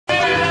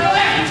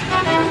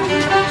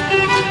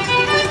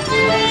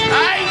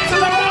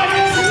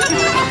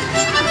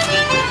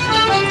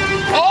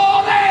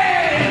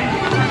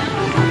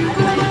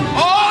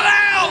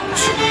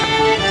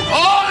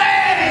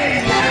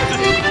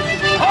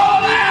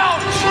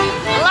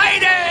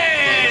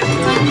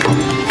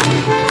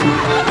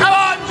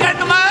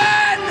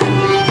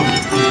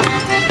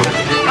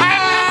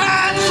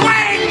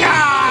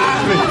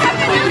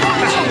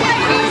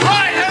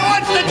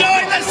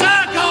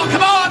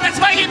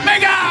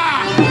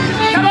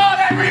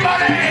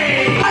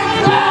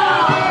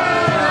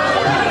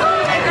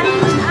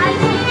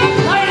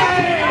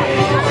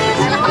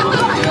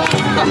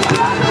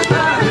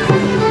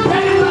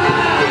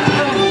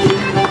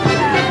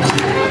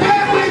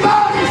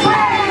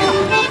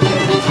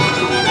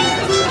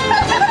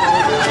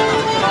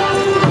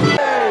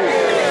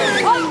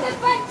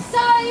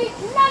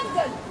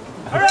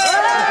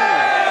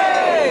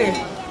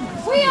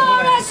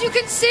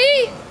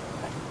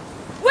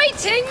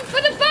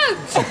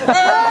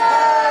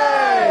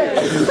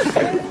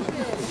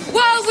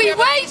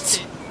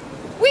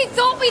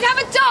we'd have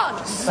a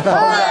dance.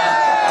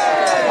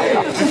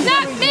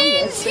 That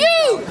means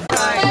you.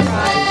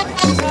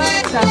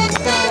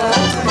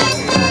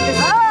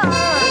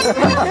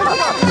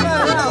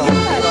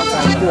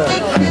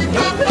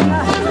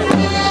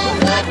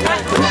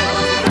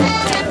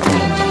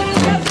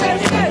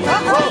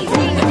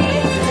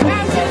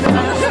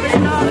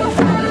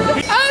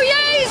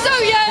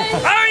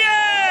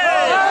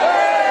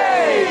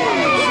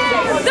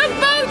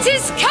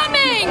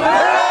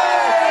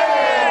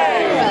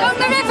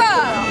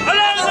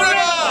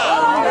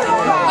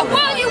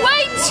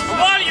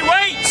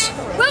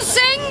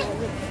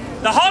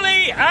 The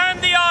holly and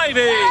the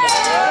ivy!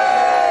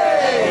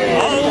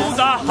 Oh,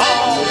 the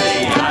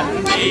holly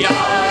and the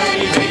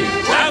ivy,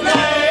 and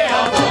they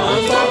are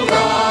full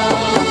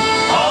grown.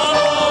 All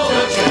over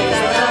the trees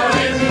that are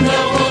in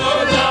the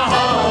wood, the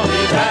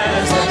holly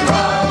bears a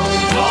crown.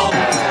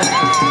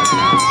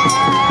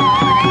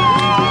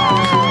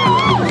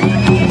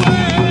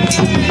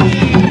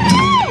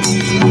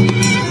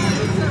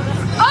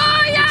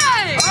 Oh,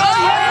 yay!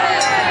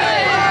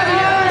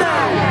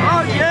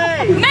 Oh,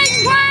 yay!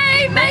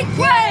 Make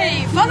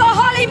way for the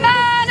holly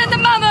man and the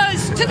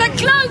mummers to the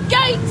Globe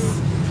gates!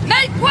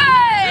 Make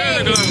way!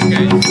 The Globe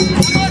gates.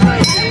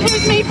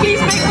 Excuse me,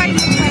 please make way.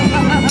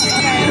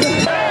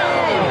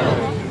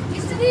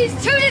 It's to these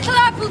two little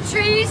apple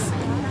trees.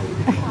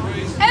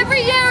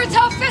 Every year at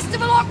our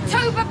festival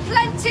October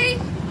Plenty,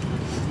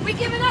 we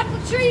give an apple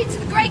tree to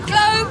the Great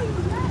Globe,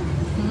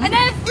 and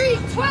every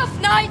 12th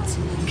night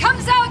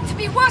comes out to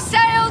be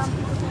wassailed,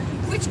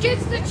 which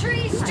gives the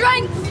tree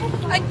strength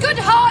and good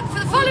heart for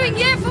the following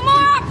year for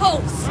more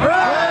apples.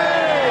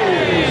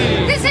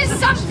 Hooray! This is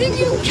something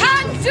you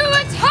can do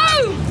at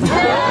home.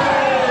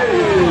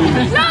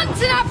 Hooray! Plant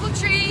an apple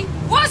tree,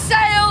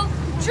 wassail,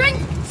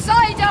 drink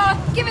cider,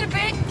 give it a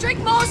bit, drink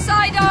more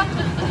cider,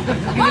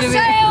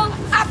 wassail,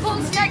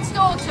 apples next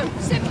autumn.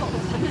 Simple.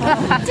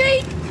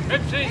 Deep.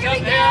 Here we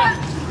go.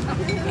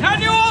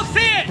 Can you all see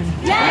it?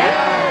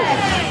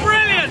 Yes!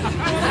 Brilliant!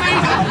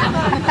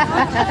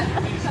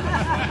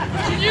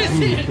 Can you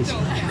see it?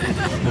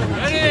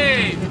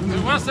 Ready to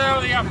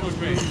wassail the apple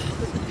tree.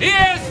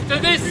 Here's to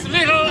this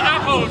little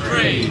apple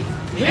tree.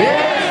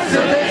 Here's to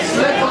this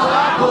little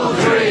apple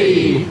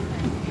tree.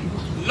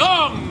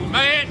 Long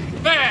may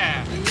it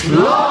bear.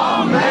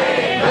 Long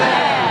may it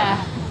bear.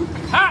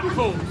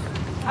 Apples.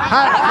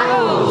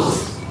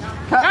 Apples.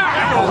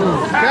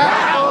 Apples.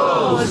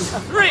 Apples.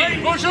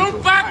 3 bushel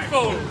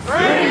bagfuls.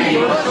 3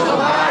 bushel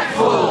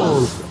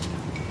bagfuls.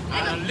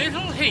 And a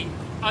little heap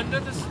under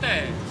the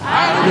stairs.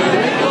 And